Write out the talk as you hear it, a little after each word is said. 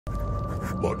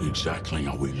What exactly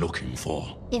are we looking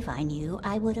for? If I knew,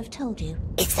 I would have told you.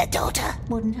 It's the daughter.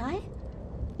 Wouldn't I?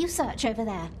 You search over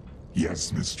there.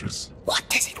 Yes, mistress. What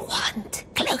does it want?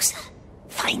 Closer.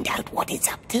 Find out what it's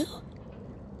up to.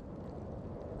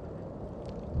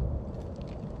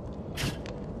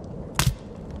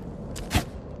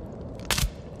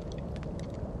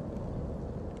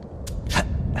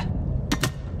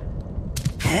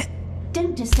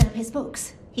 Don't disturb his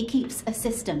books. He keeps a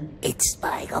system. It's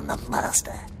spying on the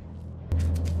master.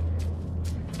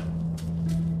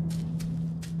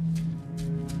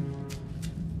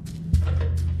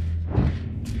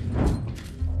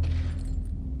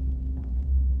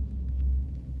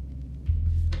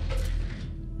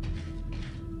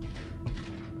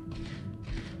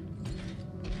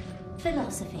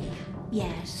 Philosophy.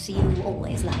 Yes, you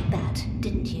always liked that,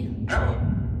 didn't you?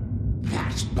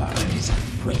 That bird is a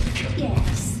freak.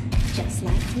 Yes, just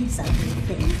like this ugly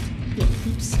thing. It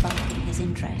keeps sparking his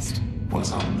interest.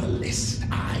 Was on the list,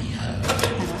 I heard.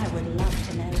 And I would love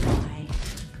to know why.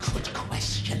 Could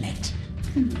question it.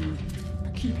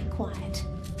 But keep it quiet.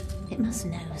 It must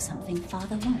know something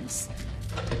Father wants.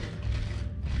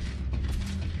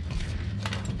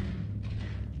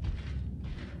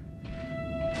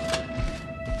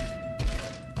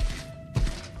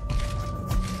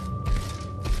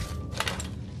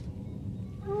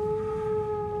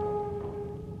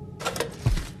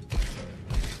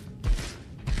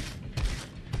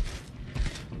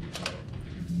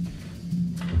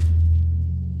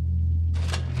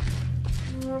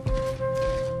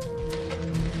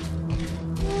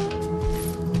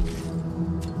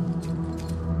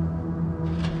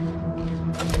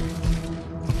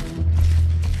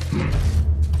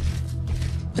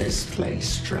 This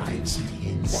place drives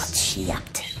me insane. What's she up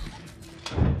to?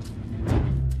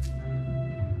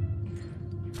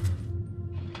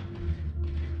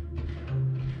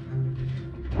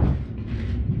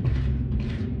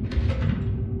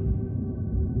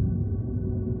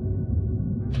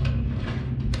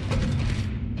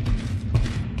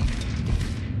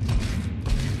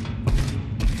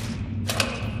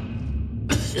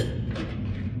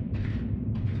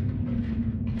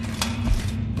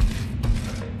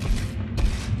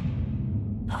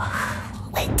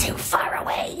 Went too far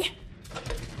away.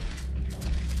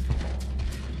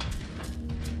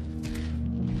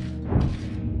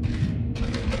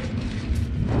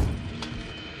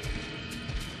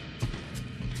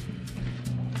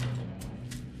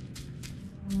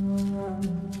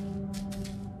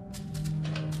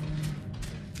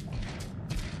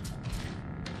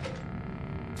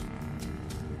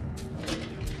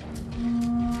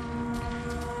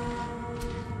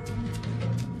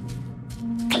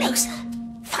 Closer.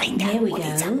 Find out what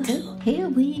it's up to. Here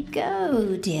we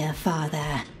go, dear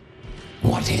Father.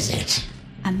 What is it?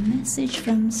 A message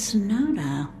from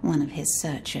Snowda, one of his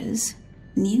searchers.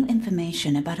 New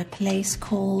information about a place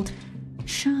called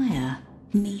Shire.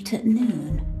 Meet at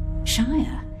noon.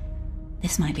 Shire?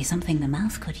 This might be something the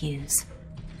mouth could use.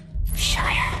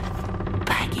 Shire.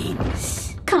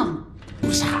 Baggins. Come.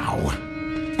 Who's how?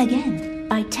 Again,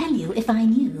 I'd tell you if I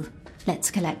knew. Let's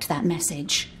collect that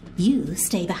message. You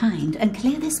stay behind and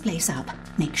clear this place up.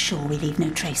 Make sure we leave no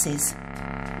traces.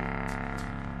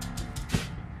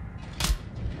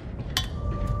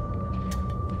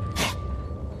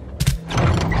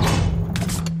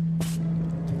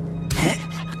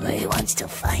 He wants to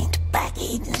find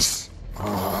Baggins.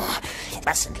 Oh,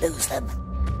 mustn't lose them.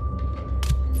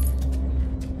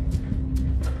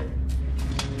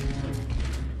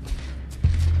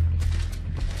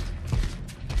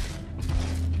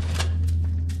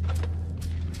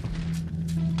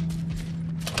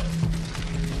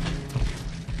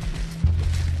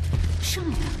 Shire?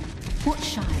 What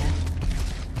Shire?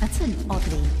 That's an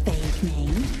oddly vague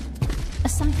name. A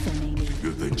cipher, maybe.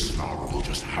 You think Snarl will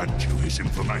just hand you his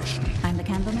information? I'm the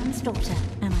Candleman's daughter,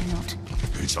 am I not?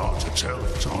 It's hard to tell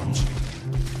at times.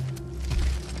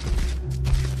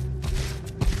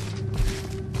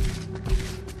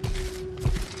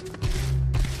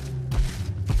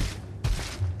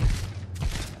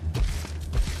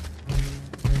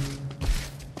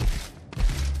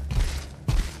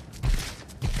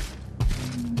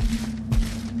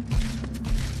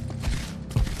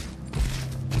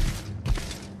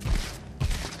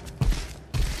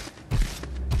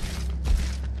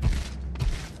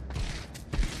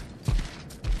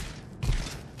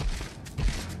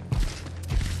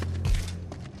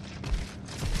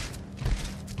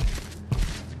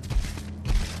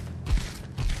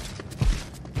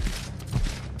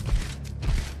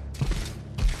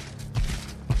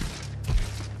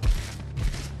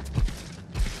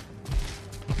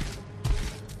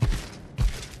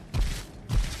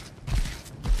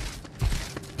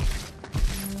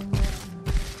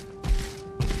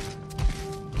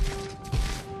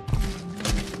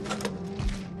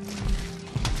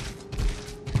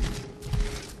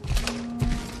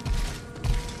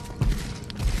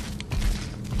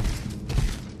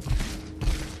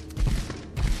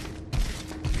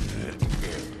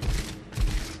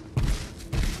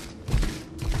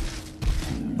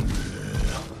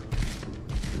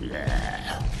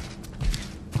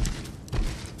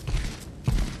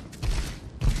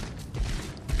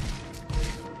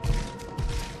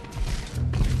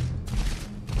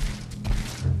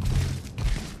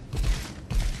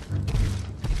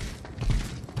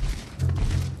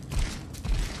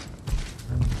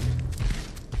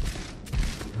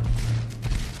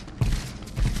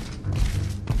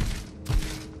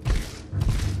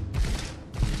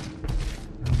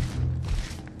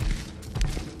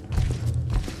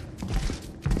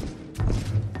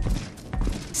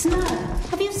 Snow,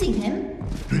 have you seen him?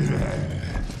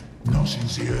 Not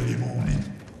since the early morning.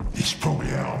 He's probably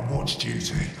out on watch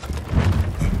duty.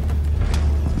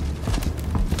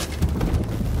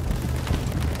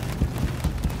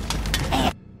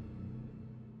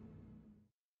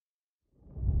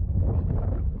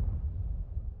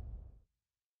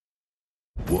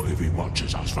 What if he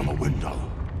watches us from a window?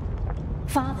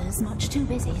 Father's much too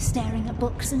busy staring at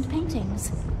books and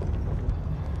paintings.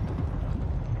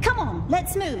 Come on,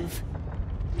 let's move.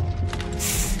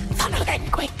 Follow them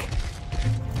quick.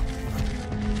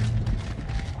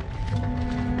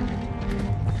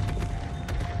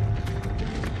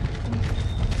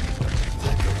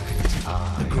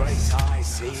 The Great Eye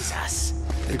sees us.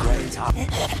 The Great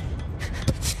Eye.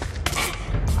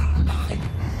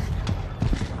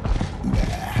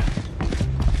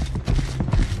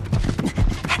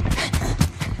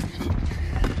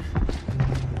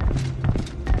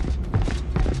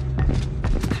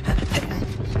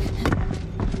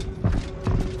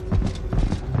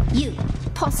 You,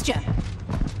 posture.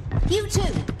 You too,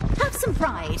 have some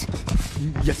pride.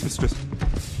 Yes, mistress.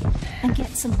 And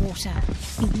get some water.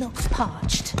 You look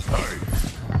parched. Hey,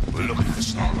 we're looking for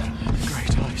Snarl.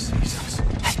 Great Eye sees us.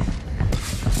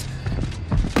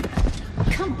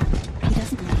 Come on, he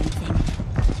doesn't know anything.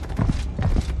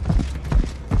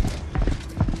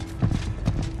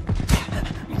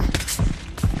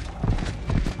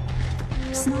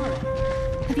 Snarl,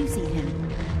 have you seen him?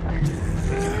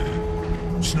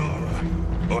 Snarl,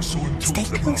 I saw him talk Stay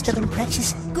to the close to them, master.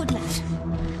 precious. Good lad.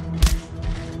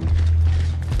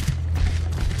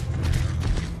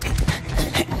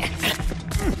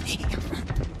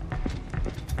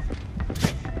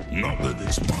 Not that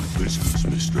it's my business,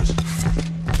 mistress.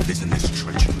 Isn't this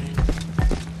treachery?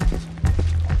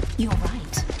 You're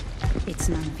right. It's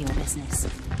none of your business.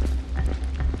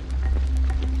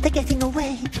 They're getting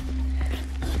away.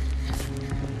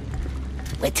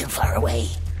 We're too far away.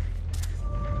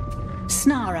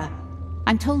 Snara,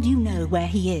 I'm told you know where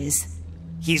he is.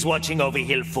 He's watching over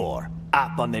Hill 4,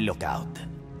 up on the lookout.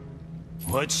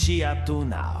 What's she up to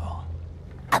now?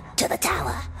 Up to the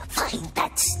tower. Find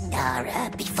that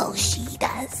Snara before she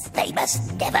does. They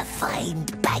must never find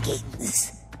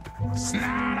Baggins.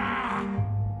 Snarl!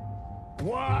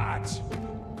 What?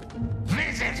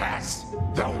 Visitors!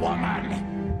 The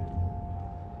woman!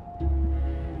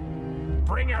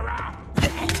 Bring her up!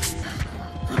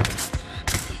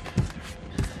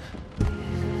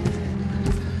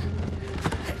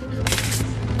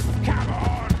 Come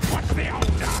on, what's the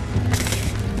order?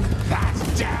 That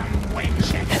damn wing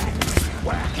chicken!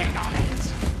 Working on it!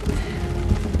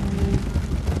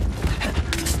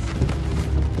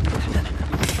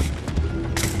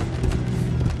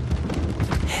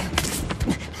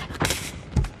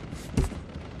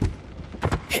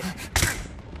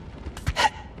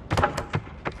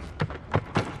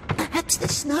 Perhaps the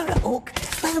Snara Orc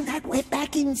found out where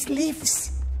Baggins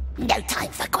lives. No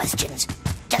time for questions.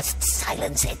 Just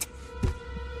silence it.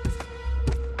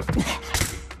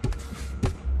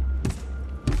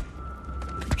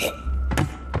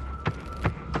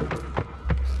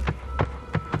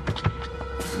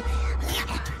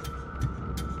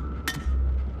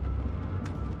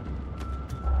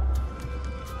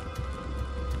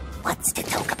 Wants to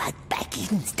talk about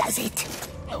Baggins, does it?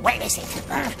 Where is it?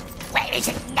 Where is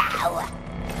it now?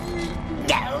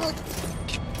 No!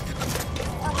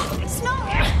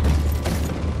 Snara!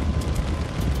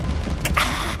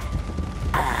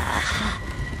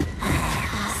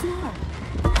 Snara!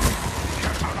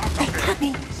 They're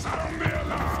coming! Sound the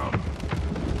alarm!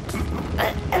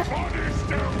 Body's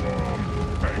still warm!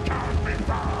 They can't be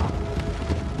far!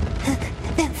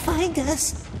 They'll find us.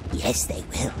 Yes, they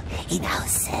will. In our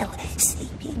cell,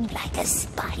 sleeping like a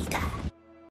spider.